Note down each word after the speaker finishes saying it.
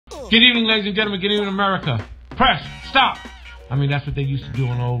Good evening, ladies and gentlemen. Good evening, America. Press. Stop. I mean, that's what they used to do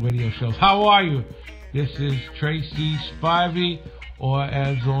on old radio shows. How are you? This is Tracy Spivey, or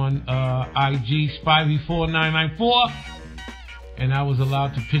as on IG, Spivey4994. And I was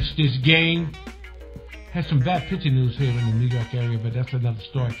allowed to pitch this game. Had some bad pitching news here in the New York area, but that's another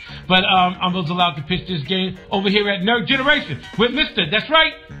story. But I was allowed to pitch this game over here at Nerd Generation with Mr. That's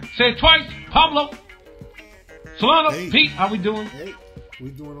right. Say it twice. Pablo. Solano. Hey. Pete, how we doing? Hey, we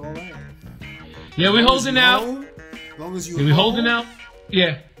doing all right. Yeah, we holding out. As long as you we holding out?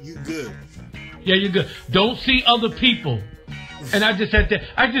 Yeah. You good. Yeah, you're good. Don't see other people. And I just said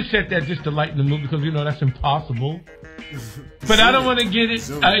that just to lighten the mood because, you know, that's impossible. But I don't want to get it.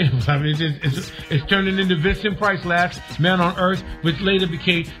 I mean, it's turning into Vincent Price last Man on Earth, which later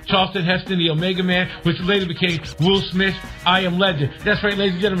became Charleston Heston, the Omega Man, which later became Will Smith, I Am Legend. That's right,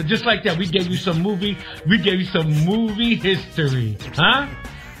 ladies and gentlemen. Just like that, we gave you some movie history. Huh?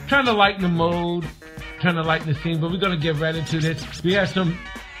 Trying to lighten the mode, trying to lighten the scene, but we're going to get right into this. We have some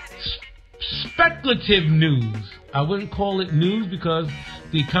speculative news. I wouldn't call it news because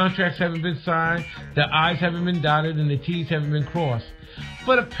the contracts haven't been signed, the I's haven't been dotted, and the T's haven't been crossed.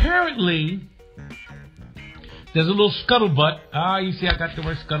 But apparently, there's a little scuttlebutt. You see, I got the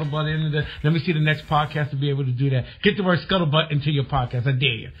word scuttlebutt in there. Let me see the next podcast to be able to do that. Get the word scuttlebutt into your podcast. I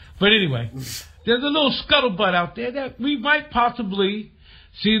dare you. But anyway, there's a little scuttlebutt out there that we might possibly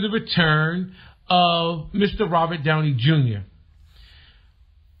see the return of Mr. Robert Downey Jr.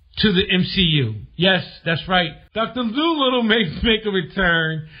 to the MCU. Yes, that's right. Dr. Dolittle may make a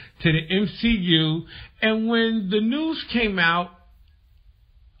return to the MCU. And when the news came out,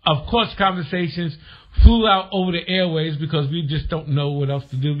 of course, conversations flew out over the airways because we just don't know what else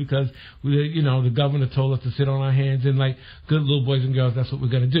to do because, the governor told us to sit on our hands and like good little boys and girls, that's what we're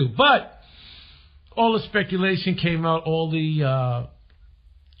going to do. But all the speculation came out, all the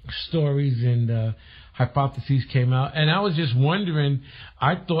stories and hypotheses came out, and I was just wondering,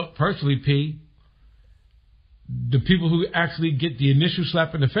 I thought personally, P, the people who actually get the initial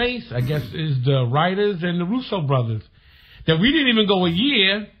slap in the face, I guess, is the writers and the Russo brothers. That we didn't even go a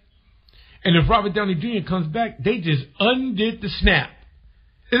year, and if Robert Downey Jr. comes back, they just undid the snap.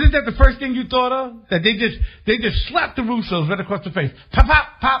 Isn't that the first thing you thought of? That they just slapped the Russos right across the face. Pop,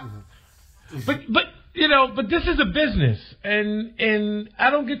 pop, pop. Mm-hmm. But this is a business, and I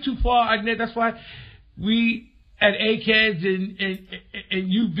don't get too far. That's why we at Eggheads and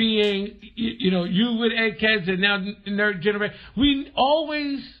you being, you with Eggheads and now Nerd Generation, we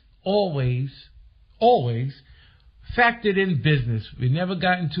always factored in business. We never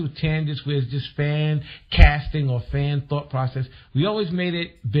got into tangents where it's just fan casting or fan thought process. We always made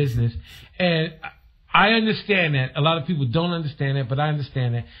it business, and I understand that. A lot of people don't understand that, but I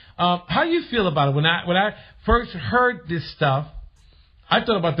understand that. How do you feel about it? When I first heard this stuff, I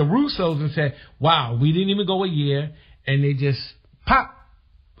thought about the Russos and said, wow, we didn't even go a year, and they just pop.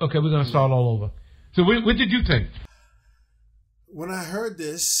 Okay, we're going to start all over. So what did you think? When I heard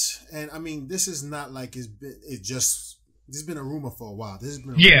this, and I mean, this is not like this has been a rumor for a while. This has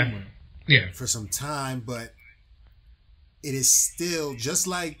been a rumor for some time, but it is still just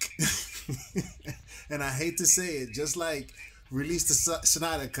like, and I hate to say it, just like release the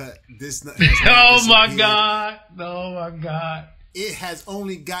Snyder Cut. Oh my God. It has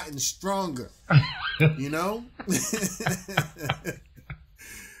only gotten stronger,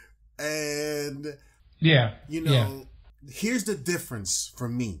 and here's the difference for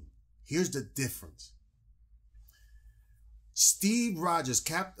me. Here's the difference. Steve Rogers,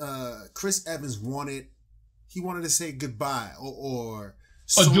 Chris Evans wanted to say goodbye or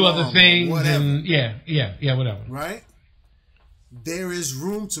do other things, whatever. And whatever. Right? There is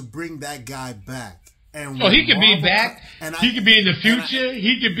room to bring that guy back. And he could be back. He could be in the future.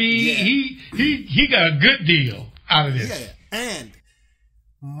 He could be. He got a good deal out of this. Yeah, and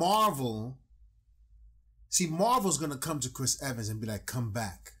Marvel's gonna come to Chris Evans and be like, "Come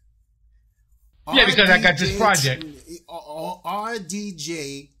back." Yeah, because I got this project.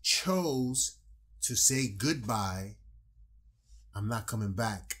 RDJ chose to say goodbye. I'm not coming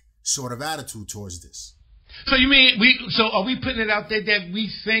back. Sort of attitude towards this. So you mean are we putting it out there that we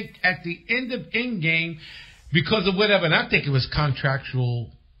think at the end of Endgame, because of whatever, and I think it was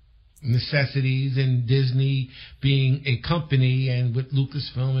contractual necessities and Disney being a company and with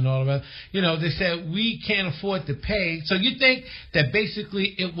Lucasfilm and all of that, they said we can't afford to pay. So you think that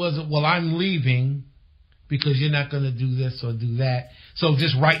basically it was, well, I'm leaving because you're not going to do this or do that. So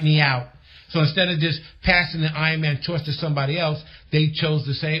just write me out. So instead of just passing the Iron Man torch to somebody else, they chose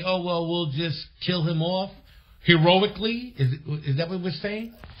to say, oh, well, we'll just kill him off heroically. Is that what we're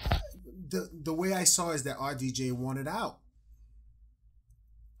saying? The way I saw is that RDJ wanted out.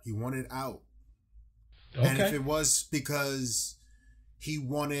 He wanted out. Okay. And if it was because he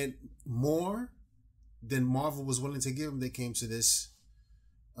wanted more than Marvel was willing to give him, they came to this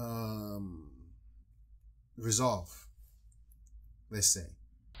resolve, let's say.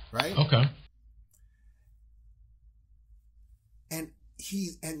 Right? Okay.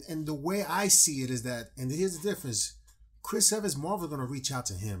 And the way I see it is that, and here's the difference, Chris Evans, Marvel going to reach out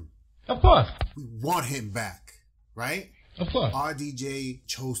to him. Of course. We want him back, right? Of course. RDJ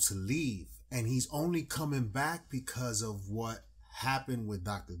chose to leave, and he's only coming back because of what happened with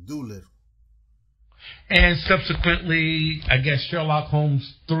Doctor Dolittle. And subsequently, I guess Sherlock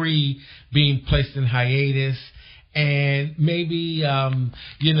Holmes 3 being placed in hiatus. And maybe, and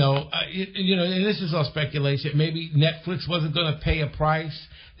this is all speculation. Maybe Netflix wasn't going to pay a price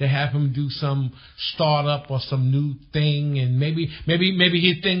to have him do some startup or some new thing. And maybe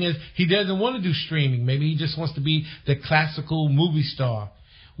his thing is he doesn't want to do streaming. Maybe he just wants to be the classical movie star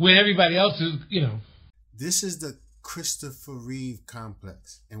when everybody else is, This is the Christopher Reeve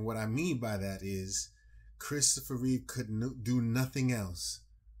complex. And what I mean by that is Christopher Reeve could do nothing else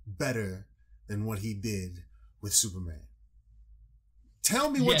better than what he did with Superman.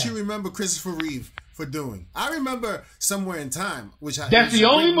 Tell me what you remember Christopher Reeve for doing. I remember Somewhere in Time, that's the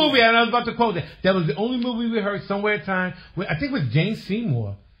only movie, and I was about to quote that. That was the only movie we heard, Somewhere in Time. I think it was Jane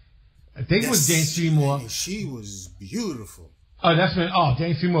Seymour. It was Jane Seymour. Man, she was beautiful. Oh,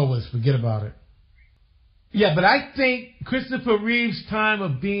 Jane Seymour was. Forget about it. Yeah, but I think Christopher Reeve's time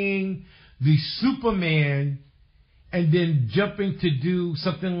of being the Superman and then jumping to do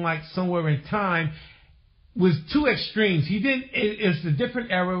something like Somewhere in Time was two extremes. It's a different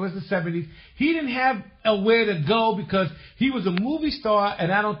era. It was the 70s. He didn't have where to go because he was a movie star,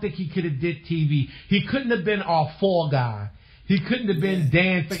 and I don't think he could have did TV. He couldn't have been our Fall Guy. He couldn't have been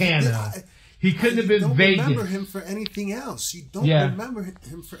Dan Tanner. He couldn't have been Vegas. You don't remember him for anything else. You don't remember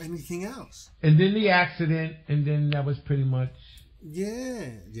him for anything else. And then the accident, and then that was pretty much...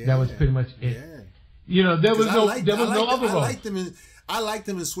 That was pretty much it. Yeah. There was no other role. I liked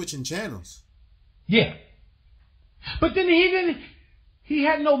him in switching channels. Yeah. But then he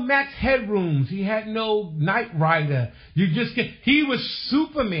had no Max Headrooms. He had no Knight Rider. He was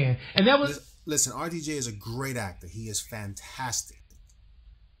Superman. And that was... Listen, RDJ is a great actor. He is fantastic.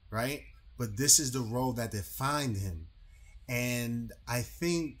 Right? But this is the role that defined him. And I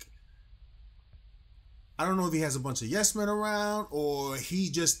don't know if he has a bunch of yes men around or he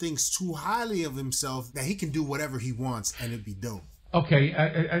just thinks too highly of himself that he can do whatever he wants and it'd be dope. Okay,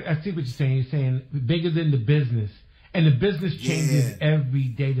 I see what you're saying. You're saying bigger than the business. And the business changes every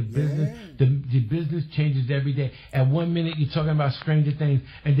day. The business changes every day. At 1 minute you're talking about Stranger Things,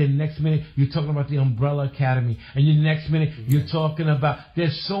 and then the next minute you're talking about the Umbrella Academy, and then the next minute you're talking about.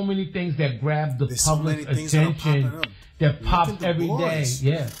 There's so many things that grab the public's attention that pops every day.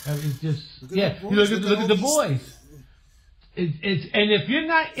 Yeah, it's just look at the boys. And if you're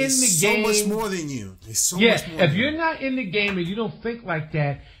not in the game, so much more than you. It's so much more. If you're not in the game and you don't think like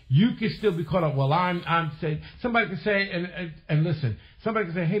that, you can still be caught up. Well, I'm saying somebody can say and listen. Somebody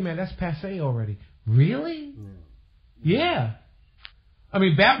can say, "Hey, man, that's passé already." Really? Yeah. I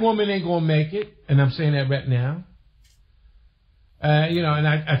mean, Batwoman ain't gonna make it, and I'm saying that right now. And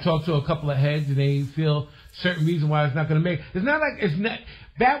I talked to a couple of heads, and they feel certain reason why it's not gonna make it. It's not like it's not.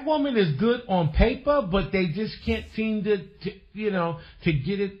 Batwoman is good on paper, but they just can't seem to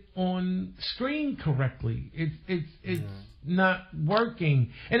get it on screen correctly. It's not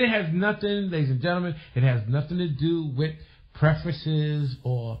working. And it has nothing, ladies and gentlemen, it has nothing to do with preferences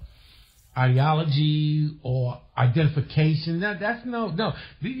or ideology or identification. That's no.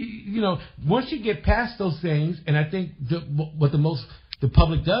 Once you get past those things, and I think what the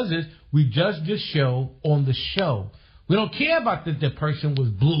public does is we judge the show on the show. We don't care about that the person was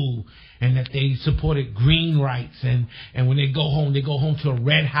blue and that they supported green rights and when they go home to a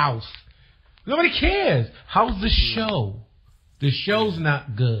red house. Nobody cares. How's the show? The show's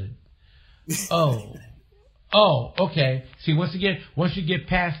not good. Oh, okay. See, once you get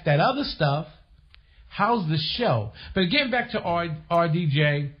past that other stuff, how's the show? But getting back to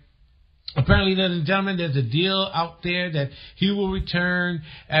RDJ, apparently, ladies and gentlemen, there's a deal out there that he will return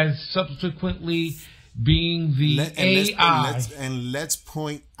as subsequently being the AI. Let's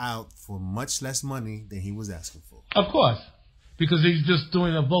point out for much less money than he was asking for. Of course, because he's just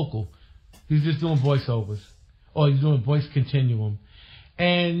doing a vocal. He's just doing voiceovers. Or he's doing voice continuum.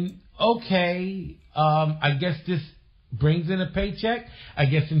 And, okay, I guess this brings in a paycheck, I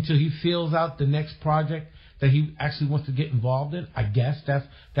guess, until he fills out the next project that he actually wants to get involved in. I guess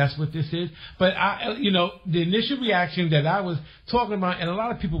that's what this is. But the initial reaction that I was talking about, and a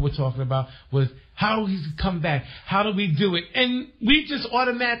lot of people were talking about, was how he's come back. How do we do it? And we just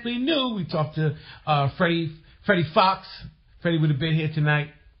automatically knew. We talked to Freddie Fox. Freddie would have been here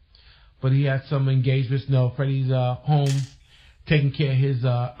tonight, but he had some engagements. No, Freddie's home taking care of his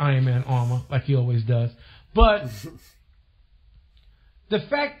Iron Man armor like he always does. But the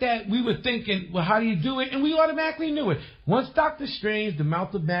fact that we were thinking, well, how do you do it? And we automatically knew it. Once Doctor Strange, the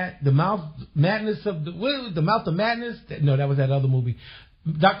Mouth of Madness. No, that was that other movie.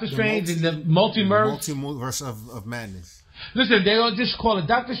 Doctor Strange and the multiverse of madness. Listen, they don't just call it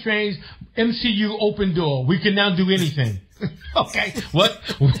Doctor Strange MCU open door. We can now do anything. Okay. Once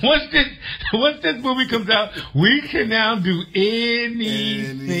this movie comes out, we can now do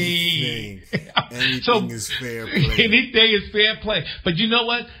anything. Anything is fair play. Anything is fair play. But you know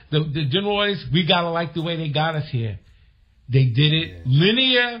what? The general audience, we gotta like the way they got us here. They did it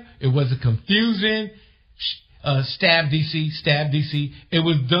linear. It wasn't confusing. Stab DC. It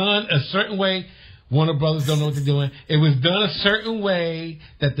was done a certain way. Warner Brothers don't know what they're doing. It was done a certain way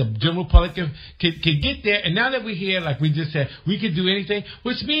that the general public could get there. And now that we're here, like we just said, we could do anything,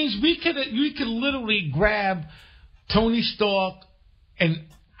 which means we could literally grab Tony Stark an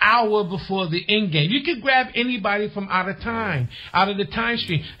hour before the end game. You could grab anybody from out of the time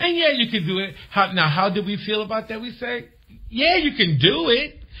stream. And yeah, you could do it. How did we feel about that? We say, yeah, you can do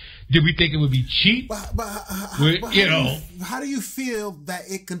it. Did we think it would be cheap? But how do you feel that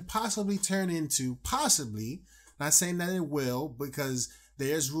it can possibly turn into, not saying that it will, because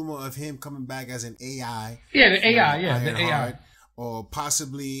there's rumor of him coming back as an AI. Yeah, the AI. Or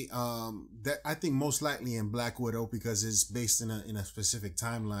possibly, that I think most likely in Black Widow, because it's based in a specific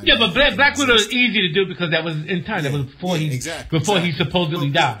timeline. Yeah, but Black Widow is easy to do because that was in time. That was before he supposedly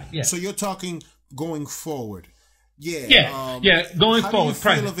died. Yeah. So you're talking going forward. Going forward.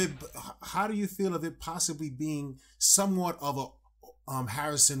 How do you feel of it possibly being somewhat of a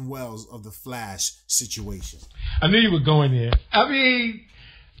Harrison Wells of the Flash situation? I knew you were going there. I mean,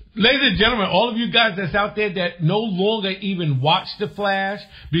 ladies and gentlemen, all of you guys that's out there that no longer even watch The Flash,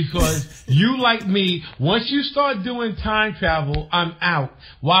 because you, like me, once you start doing time travel, I'm out.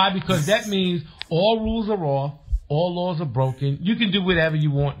 Why? Because that means all rules are off, all laws are broken. You can do whatever you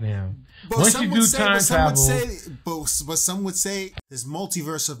want now. Once you do time travel, but some would say this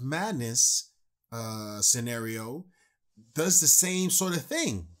multiverse of madness scenario does the same sort of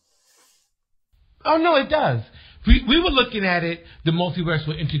thing. Oh no, it does. We were looking at it. The multiverse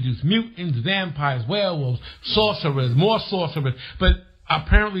will introduce mutants, vampires, werewolves, sorcerers, more sorcerers. But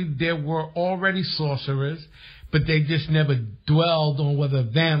apparently there were already sorcerers, but they just never dwelled on whether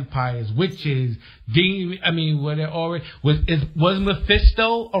vampires, witches, was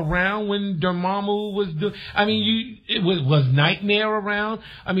Mephisto around when Dormammu was doing? Was Nightmare around?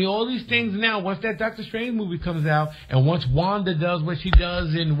 I mean, all these things now. Once that Doctor Strange movie comes out, and once Wanda does what she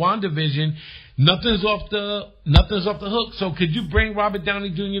does in WandaVision, nothing's off the hook. So could you bring Robert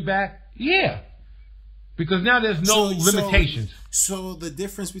Downey Jr. back? Yeah. Because now there's no limitations. So the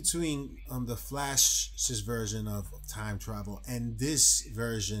difference between the Flash's version of time travel and this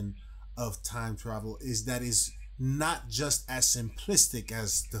version of time travel is that is not just as simplistic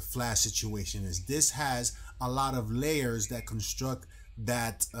as the Flash situation is. This has a lot of layers that construct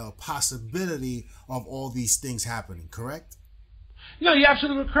that possibility of all these things happening, correct? No, you're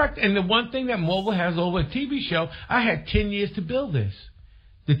absolutely correct. And the one thing that Marvel has over a TV show, I had 10 years to build this.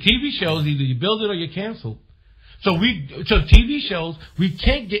 The TV shows, either you build it or you cancel. So TV shows, we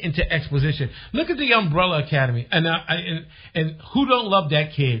can't get into exposition. Look at the Umbrella Academy, and who don't love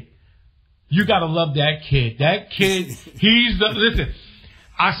that kid? You gotta love that kid. That kid, listen.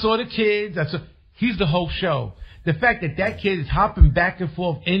 I saw the kids. He's the whole show. The fact that kid is hopping back and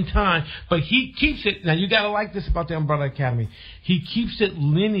forth in time, but he keeps it. Now you gotta like this about the Umbrella Academy. He keeps it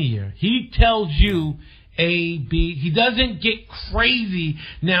linear. He tells you A, B. He doesn't get crazy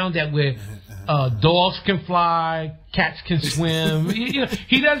now that we're dogs can fly, cats can swim.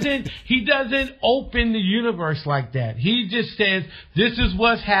 He doesn't open the universe like that. He just says this is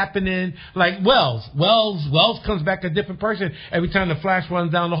what's happening. Like Wells comes back a different person every time the Flash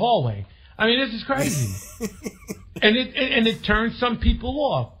runs down the hallway. I mean, this is crazy, and it turns some people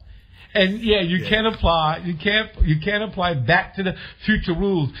off. And you can't apply Back to the Future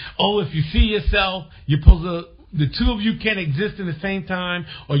rules. Oh, if you see yourself, you're supposed to the two of you can't exist in the same time,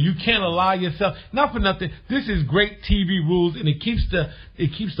 or you can't allow yourself. Not for nothing. This is great TV rules, and it keeps the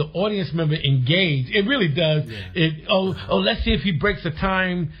audience member engaged. It really does. Yeah. Let's see if he breaks a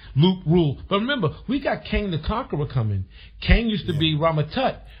time loop rule. But remember, we got Kang the Conqueror coming. Kang used to be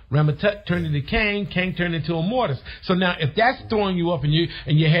Ramatut. Ramatut turned into Kang. Kang turned into Immortus. So now, if that's throwing you up and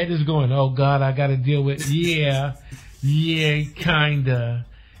your head is going, oh God, I got to deal with, yeah, kinda.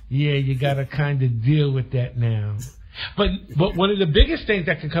 Yeah, you got to kind of deal with that now. But one of the biggest things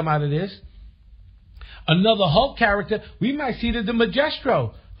that can come out of this, another Hulk character, we might see the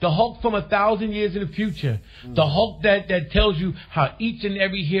Majestro, the Hulk from 1,000 years in the future. The Hulk that tells you how each and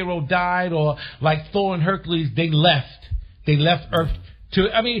every hero died, or like Thor and Hercules, they left Earth.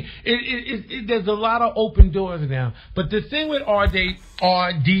 There's a lot of open doors now. But the thing with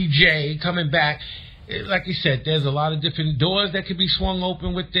RDJ coming back, like you said, there's a lot of different doors that could be swung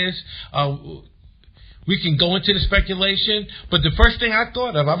open with this. We can go into the speculation, but the first thing I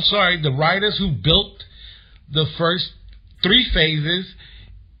thought of, I'm sorry, the writers who built the first 3 phases,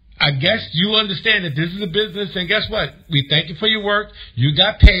 I guess you understand that this is a business, and guess what? We thank you for your work. You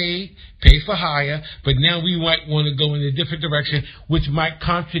got paid for hire, but now we might want to go in a different direction, which might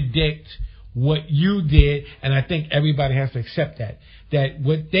contradict what you did, and I think everybody has to accept that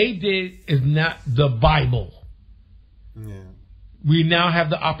what they did is not the Bible. Yeah. We now have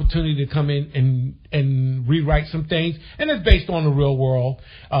the opportunity to come in and rewrite some things, and it's based on the real world.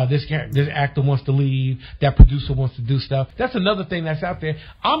 This actor wants to leave, that producer wants to do stuff. That's another thing that's out there.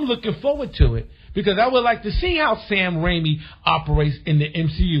 I'm looking forward to it because I would like to see how Sam Raimi operates in the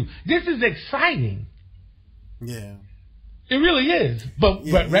MCU. This is exciting. Yeah. It really is. But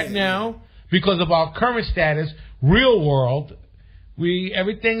right now, because of our current status, real world,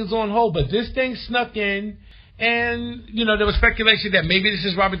 everything's on hold. But this thing snuck in, and there was speculation that maybe this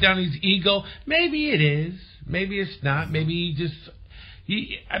is Robert Downey's ego. Maybe it is. Maybe it's not. Maybe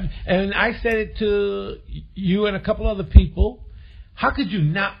and I said it to you and a couple other people. How could you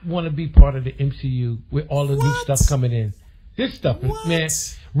not want to be part of the MCU with all the new stuff coming in? This stuff, man.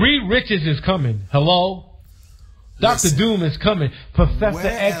 Reed Richards is coming. Hello? Dr. Doom is coming. Professor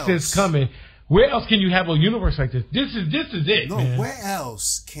X is coming. Where else can you have a universe like this? This is it, man. Where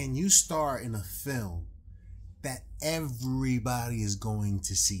else can you star in a film that everybody is going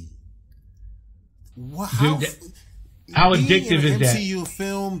to see? How addictive is that? MCU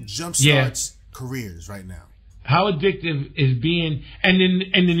film jumpstarts careers right now. How addictive is being, and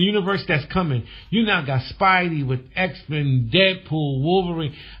in the universe that's coming, you now got Spidey with X-Men, Deadpool,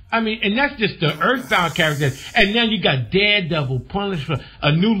 Wolverine. And that's just the Earthbound characters. And now you got Daredevil, Punisher,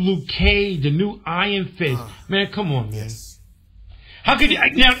 a new Luke Cage, a new Iron Fist. Man, come on, man. Yes. How could you?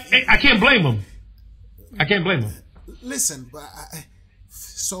 I can't blame him. I can't blame him. Listen, but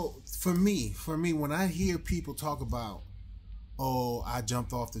so for me, when I hear people talk about, oh, I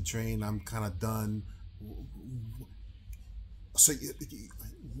jumped off the train, I'm kind of done. So,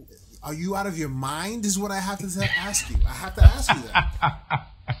 are you out of your mind? Is what I have to ask you. I have to ask you that.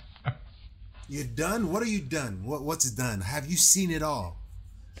 You're done? What are you done? What's done? Have you seen it all?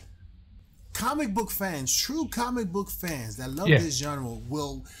 Comic book fans, true comic book fans that love this genre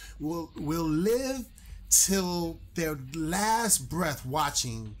will live till their last breath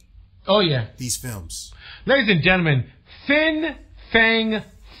watching. These films. Ladies and gentlemen, Fin Fang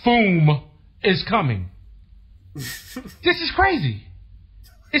Foom is coming. This is crazy.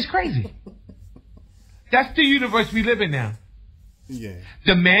 It's crazy. That's the universe we live in now. Yeah.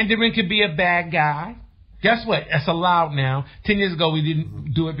 The Mandarin could be a bad guy. Guess what? That's allowed now. 10 years ago, we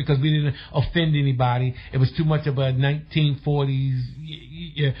didn't do it because we didn't offend anybody. It was too much of a 1940s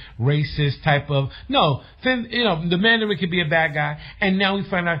racist type of... No, the Mandarin could be a bad guy. And now we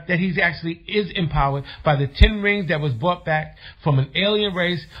find out that he actually is empowered by the 10 rings that was brought back from an alien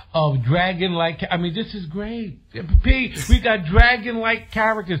race of dragon-like... this is great. We got dragon-like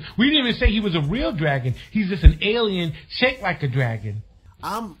characters. We didn't even say he was a real dragon. He's just an alien shaped like a dragon.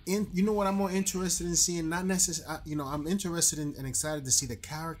 You know what I'm more interested in seeing? Not necessarily, I'm interested in and excited to see the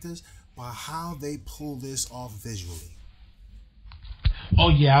characters, but how they pull this off visually.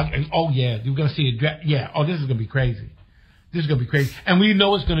 You're gonna see it. This is gonna be crazy. And we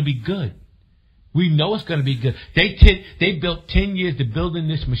know it's gonna be good. They built 10 years to building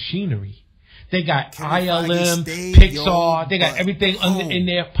this machinery. They got ILM, Pixar. They got everything in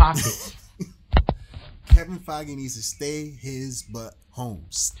their pockets. Kevin Feige needs to stay his butt home.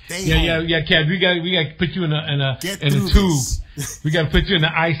 Stay home. Kev. We got to put you in a tube. We got to put you in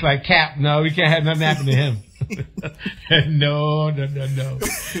the ice like Cap. No, we can't have nothing happen to him. No.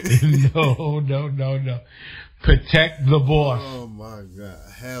 Protect the boss. Oh my God,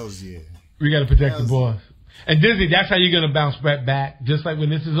 hell's yeah. We got to protect the boss. And Disney, that's how you're going to bounce right back. Just like when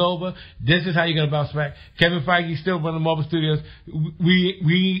this is over, this is how you're going to bounce back. Kevin Feige still running Marvel Studios.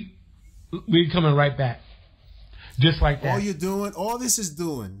 We coming right back. Just like that. All this is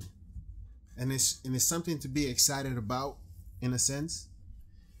doing, and it's something to be excited about, in a sense.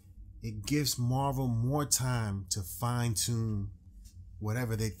 It gives Marvel more time to fine-tune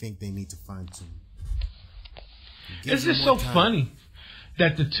whatever they think they need to fine-tune. It's just so funny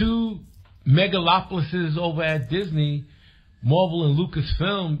that the two megalopolises over at Disney, Marvel and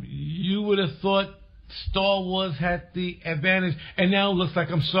Lucasfilm, you would have thought Star Wars had the advantage. And now it looks like,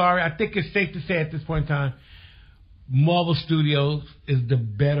 I'm sorry, I think it's safe to say at this point in time, Marvel Studios is the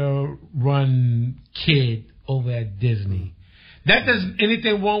better run kid over at Disney. That doesn't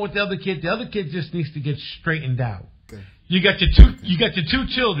anything wrong with the other kid. The other kid just needs to get straightened out. Okay. You got your two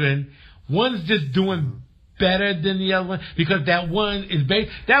children. One's just doing better than the other one because that one is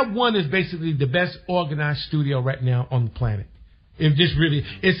basically the best organized studio right now on the planet.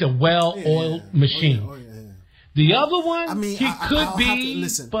 It's a well-oiled machine. The other one,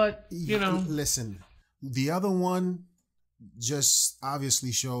 listen. The other one just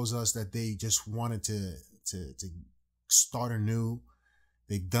obviously shows us that they just wanted to start anew.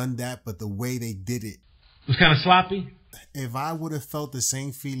 They've done that, but the way they did it was kind of sloppy. If I would have felt the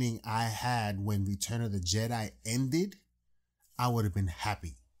same feeling I had when Return of the Jedi ended, I would have been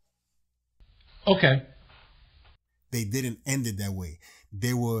happy. Okay. They didn't end it that way.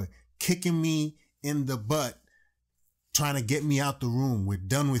 They were kicking me in the butt, trying to get me out the room. We're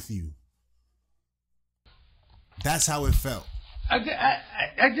done with you. That's how it felt.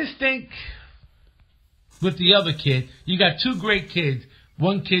 I just think with the other kid, you got two great kids.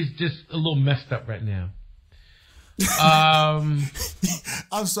 One kid's just a little messed up right now.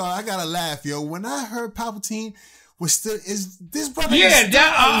 I'm sorry, I gotta laugh, yo. When I heard Palpatine was still this brother. Yeah,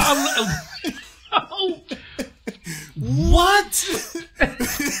 what?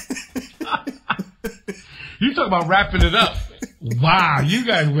 You talk about wrapping it up. Wow, you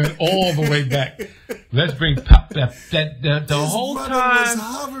guys went all the way back. Let's bring the whole time. Was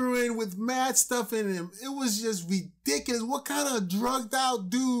hovering with mad stuff in him. It was just ridiculous. What kind of drugged out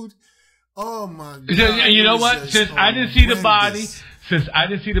dude? Oh my God! You know what? Since I didn't see the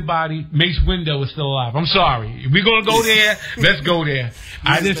body, Mace Windu is still alive. I'm sorry. If we're gonna go there, let's go there.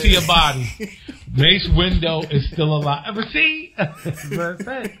 I didn't see a body. Mace Windu is still alive. But see,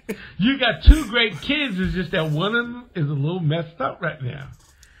 you got two great kids. It's just that one of them is a little messed up right now.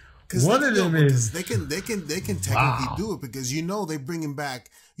 One of them is they can technically do it because they bring him back.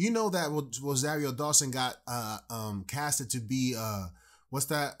 You know that Rosario Dawson got casted to be what's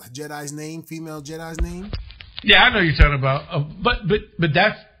that Jedi's name? Female Jedi's name? Yeah, I know you're talking about. But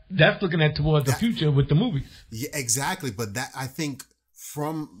that's looking at towards the future with the movies. Yeah, exactly. But that I think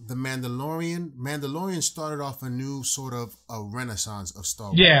from the Mandalorian started off a new sort of a renaissance of Star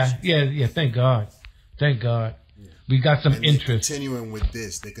Wars. Yeah. Thank God. Yeah. We got some interest.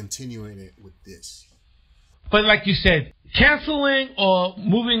 They're continuing it with this. But like you said, canceling or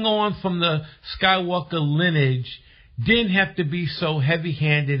moving on from the Skywalker lineage didn't have to be so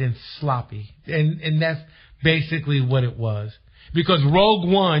heavy-handed and sloppy. And that's basically what it was. Because Rogue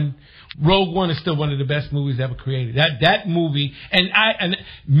One is still one of the best movies ever created. That movie, and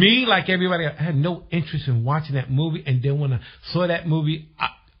me, like everybody, I had no interest in watching that movie. And then when I saw that movie,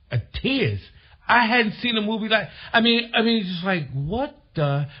 tears. I hadn't seen a movie like, I mean, it's just like, what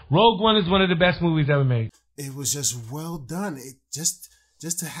the? Rogue One is one of the best movies ever made. It was just well done. It just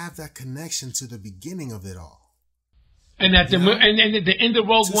to have that connection to the beginning of it all. And at the end of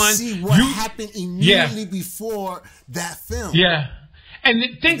Rogue One, see what happened immediately before that film. Yeah, and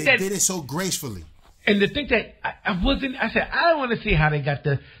they did it so gracefully. And to think that I said, I don't want to see how they got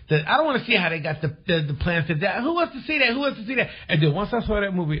the plans to that. Who wants to see that? And then once I saw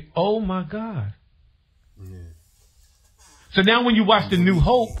that movie, oh my God. Yeah. So now when you watch The New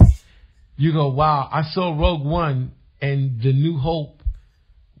Hope, you go, wow, I saw Rogue One and The New Hope.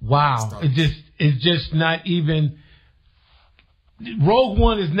 Wow. It's just not even. Rogue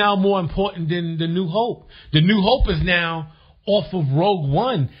One is now more important than The New Hope. The New Hope is now off of Rogue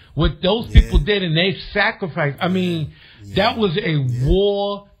One, what those people did, and they sacrificed. I mean, that was a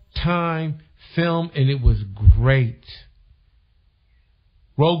wartime film, and it was great.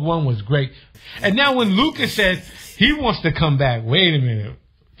 Rogue One was great. And now when Lucas said he wants to come back, wait a minute.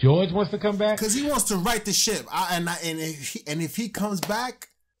 George wants to come back? Because he wants to right the ship. And if he comes back,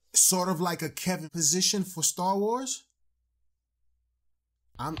 sort of like a Kevin position for Star Wars,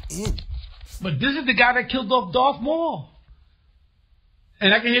 I'm in. But this is the guy that killed off Darth Maul.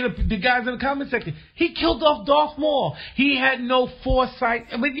 And I can hear the guys in the comment section. He killed off Darth Maul. He had no foresight.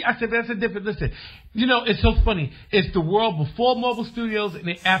 I said, that's a different. Listen, You know, it's so funny. It's the world before Marvel Studios and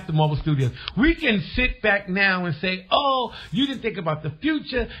after Marvel Studios. We can sit back now and say, oh, you didn't think about the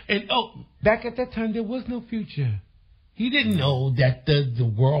future. And, oh, back at that time, there was no future. He didn't know that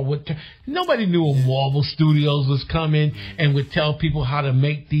the world would turn. Nobody knew Marvel Studios was coming and would tell people how to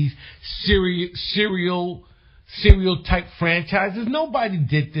make these serial type franchises. Nobody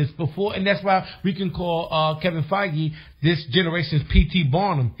did this before, and that's why we can call Kevin Feige this generation's P.T.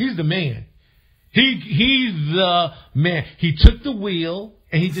 Barnum. He's the man. He's the man. He took the wheel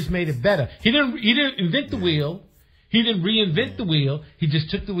and he just made it better. He didn't invent the wheel. He didn't reinvent the wheel. He just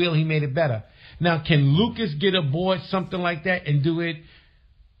took the wheel and he made it better. Now, can Lucas get aboard something like that and do it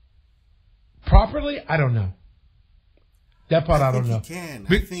properly? I don't know. That part I don't know. I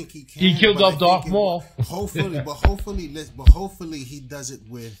think he can. He killed off Darth Maul. Hopefully he does it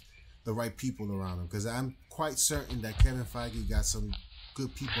with the right people around him, because I'm quite certain that Kevin Feige got some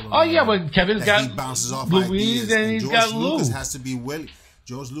good people around him. Oh yeah, but Kevin's got he bounces off Louise ideas, and he's got Lou.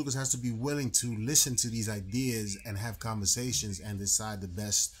 George Lucas has to be willing to listen to these ideas and have conversations and decide the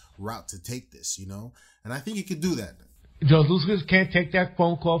best route to take this, you know? And I think he could do that. George Lucas can't take that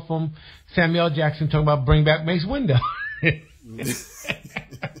phone call from Samuel Jackson talking about bring back Mace Windu. This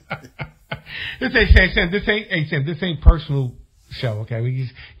ain't personal show, okay? We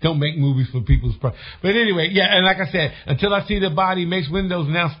just don't make movies for people's But anyway, yeah, and like I said, until I see the body, Mace Windu's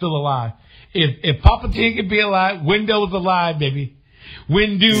now still alive. If Palpatine can be alive, Windu's alive, baby.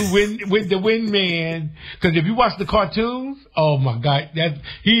 The Wind Man. Because if you watch the cartoons, oh my God,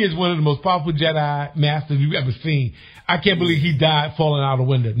 he is one of the most powerful Jedi masters you've ever seen. I can't believe he died falling out of a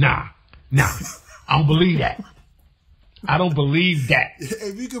window. Nah, I don't believe that. I don't believe that.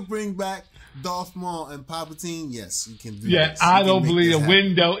 If you could bring back Darth Maul and Palpatine, yes, you can do that. Yeah, I don't believe the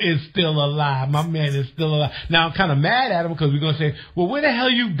window is still alive. My man is still alive. Now, I'm kind of mad at him because we're going to say, well, where the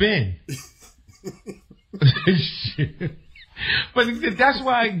hell you been? But that's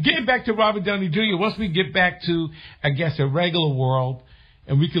why, getting back to Robert Downey Jr., once we get back to, I guess, a regular world,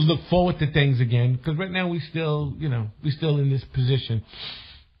 and we can look forward to things again, because right now we still in this position.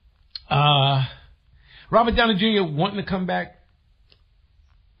 Robert Downey Jr. wanting to come back,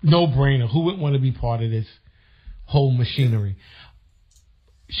 no brainer. Who wouldn't want to be part of this whole machinery?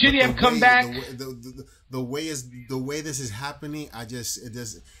 Should he have come back? The way this is happening,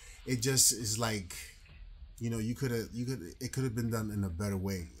 it just is like, you know, it could have been done in a better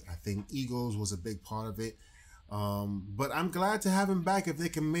way. I think egos was a big part of it. But I'm glad to have him back if they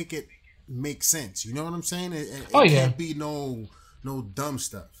can make it make sense. You know what I'm saying? It can't be no dumb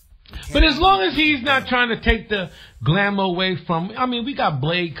stuff. But as long as he's not trying to take the glamour away from, I mean, we got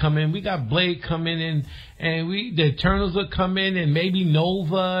Blade coming, and the Eternals are coming, and maybe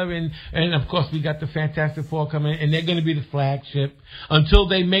Nova, and of course we got the Fantastic Four coming, and they're going to be the flagship until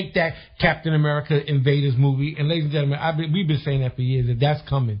they make that Captain America Invaders movie. And ladies and gentlemen, we've been saying that for years, that's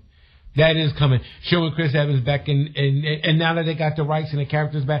coming. That is coming. Showing Chris Evans back and now that they got the rights and the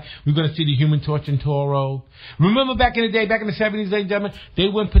characters back, we're going to see the Human Torch and Toro. Remember back in the day, back in the 70s, ladies and gentlemen, they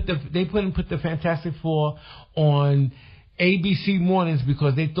wouldn't put the Fantastic Four on ABC mornings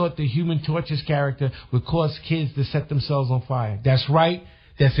because they thought the Human Torch's character would cause kids to set themselves on fire. That's right.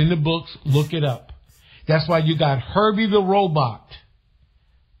 That's in the books. Look it up. That's why you got Herbie the Robot.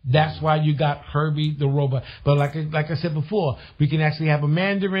 That's why you got Herbie the Robot. But like I said before, we can actually have a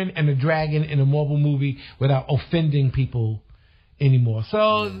Mandarin and a dragon in a Marvel movie without offending people anymore.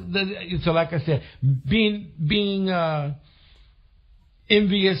 So, so like I said, being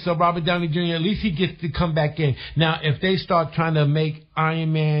envious of Robert Downey Jr., at least he gets to come back in. Now, if they start trying to make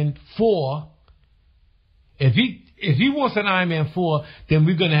Iron Man 4, if he wants an Iron Man 4, then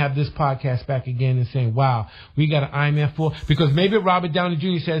we're going to have this podcast back again and saying, wow, we got an Iron Man 4. Because maybe Robert Downey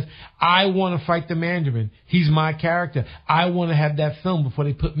Jr. says, I want to fight the Mandarin. He's my character. I want to have that film before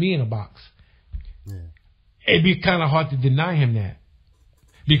they put me in a box. Yeah. It'd be kind of hard to deny him that.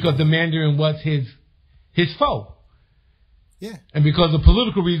 Because the Mandarin was his foe. Yeah. And because of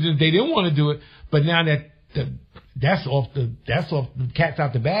political reasons, they didn't want to do it. But now that that's off the cat's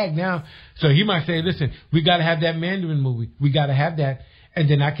out the bag now. So he might say, listen, we got to have that Mandarin movie. We got to have that. And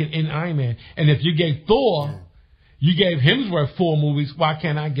then I can end Iron Man. And if you gave Thor, you gave Hemsworth 4 movies, why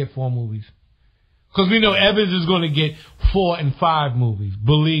can't I get 4 movies? Because we know Evans is going to get 4 and 5 movies.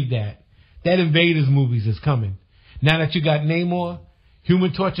 Believe that. That Invaders movies is coming. Now that you got Namor,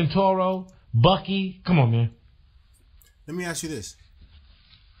 Human Torch and Toro, Bucky, come on, man. Let me ask you this.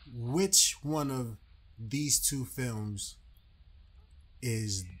 Which one of these 2 films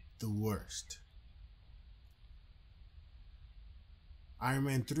is the worst? Iron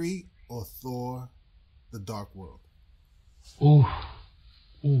Man 3 or Thor: The Dark World? Ooh.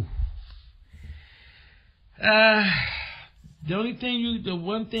 The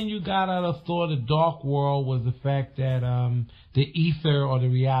one thing you got out of Thor: The Dark World was the fact that the ether or the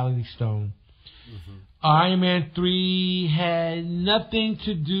reality stone. Mm-hmm. Iron Man 3 had nothing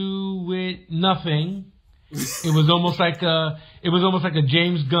to do with nothing. It was almost like a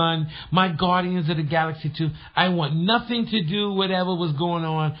James Gunn, my Guardians of the Galaxy 2. I want nothing to do whatever was going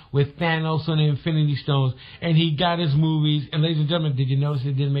on with Thanos and the Infinity Stones. And he got his movies. And ladies and gentlemen, did you notice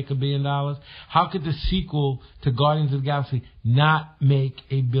it didn't make $1 billion? How could the sequel to Guardians of the Galaxy not make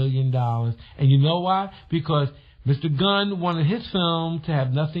 $1 billion? And you know why? Because Mr. Gunn wanted his film to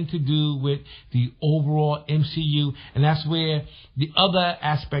have nothing to do with the overall MCU. And that's where the other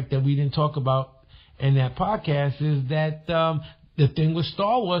aspect that we didn't talk about in that podcast is that the thing with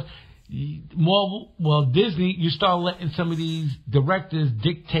Star Wars, Disney, you start letting some of these directors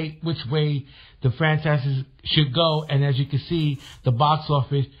dictate which way the franchises should go, and as you can see, the box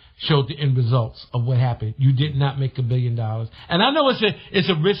office showed the end results of what happened. You did not make $1 billion, and I know it's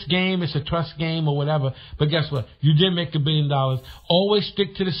a risk game, it's a trust game or whatever, but guess what? You did make $1 billion. Always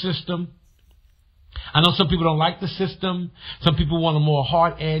stick to the system. I know some people don't like the system. Some people want a more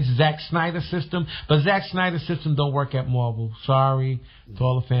hard-edged Zack Snyder system. But Zack Snyder's system don't work at Marvel. Sorry to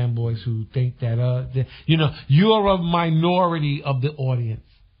all the fanboys who think that, you are a minority of the audience.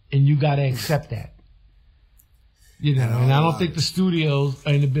 And you got to accept that. And I don't think the studios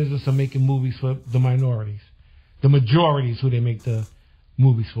are in the business of making movies for the minorities. The majority is who they make the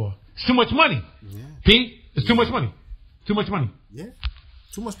movies for. It's too much money. Yeah. Pete, it's too much money. Too much money. Yeah.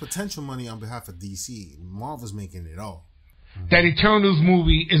 Too much potential money on behalf of DC. Marvel's making it all. That Eternals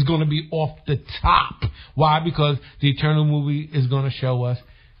movie is going to be off the top. Why? Because the Eternal movie is going to show us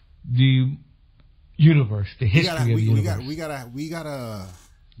the universe, the history of the universe. We gotta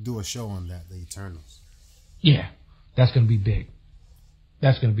do a show on that, the Eternals. Yeah, that's going to be big.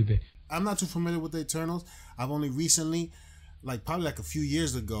 That's going to be big. I'm not too familiar with the Eternals. I've only recently, probably a few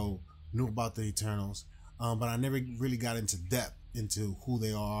years ago, knew about the Eternals. But I never really got into depth into who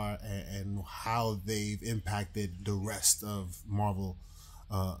they are and how they've impacted the rest of Marvel.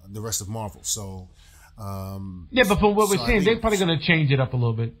 So, but from what we're seeing, they're probably going to change it up a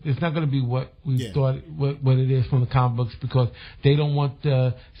little bit. It's not going to be what we thought what it is from the comic books, because they don't want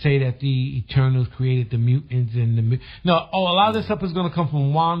to say that the Eternals created the mutants and a lot of this stuff is going to come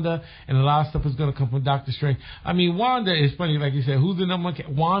from Wanda, and a lot of stuff is going to come from Doctor Strange. I mean, Wanda is funny, like you said. Who's the number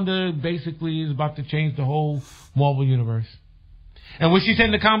one? Wanda basically is about to change the whole Marvel universe. And when she said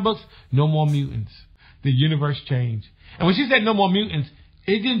in the comic books, no more mutants. The universe changed. And when she said no more mutants,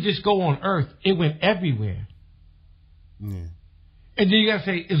 it didn't just go on Earth. It went everywhere. Yeah. And then you got to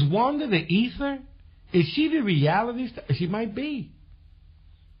say, is Wanda the ether? Is she the reality star? She might be.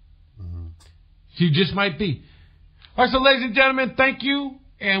 Mm-hmm. She just might be. All right, so ladies and gentlemen, thank you.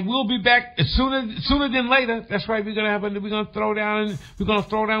 And we'll be back sooner than later. That's right. We're gonna throw down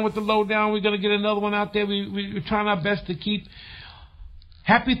with the lowdown. We're gonna get another one out there. We're trying our best to keep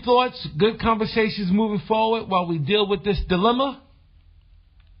happy thoughts, good conversations moving forward while we deal with this dilemma.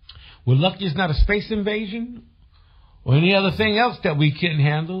 We're lucky it's not a space invasion or any other thing else that we couldn't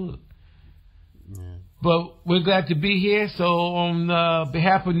handle. Yeah. But we're glad to be here. So on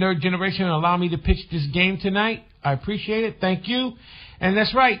behalf of Nerd Generation, allow me to pitch this game tonight. I appreciate it. Thank you. And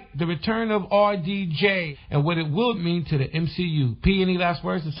that's right, the return of RDJ and what it will mean to the MCU. P, any last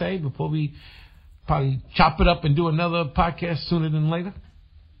words to say before we probably chop it up and do another podcast sooner than later?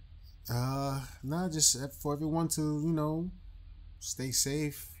 No, just for everyone to, stay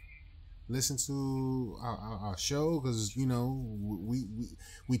safe. Listen to our show, because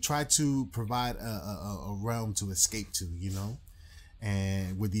we try to provide a realm to escape to,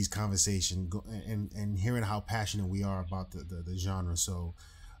 and with these conversations and hearing how passionate we are about the genre. So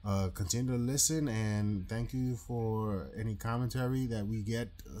continue to listen, and thank you for any commentary that we get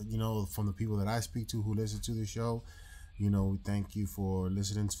from the people that I speak to who listen to the show. Thank you for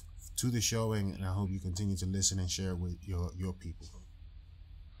listening to the show, and I hope you continue to listen and share with your people.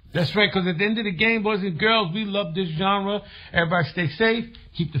 That's right, because at the end of the game, boys and girls, we love this genre. Everybody stay safe,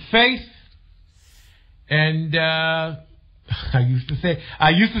 keep the faith, and I used to say,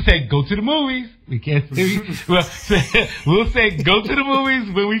 go to the movies. We can't say, we'll say go to the movies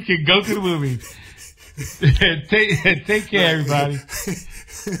when we can go to the movies. Take care, everybody.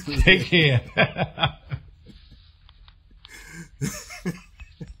 Take care.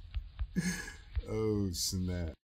 Oh, snap.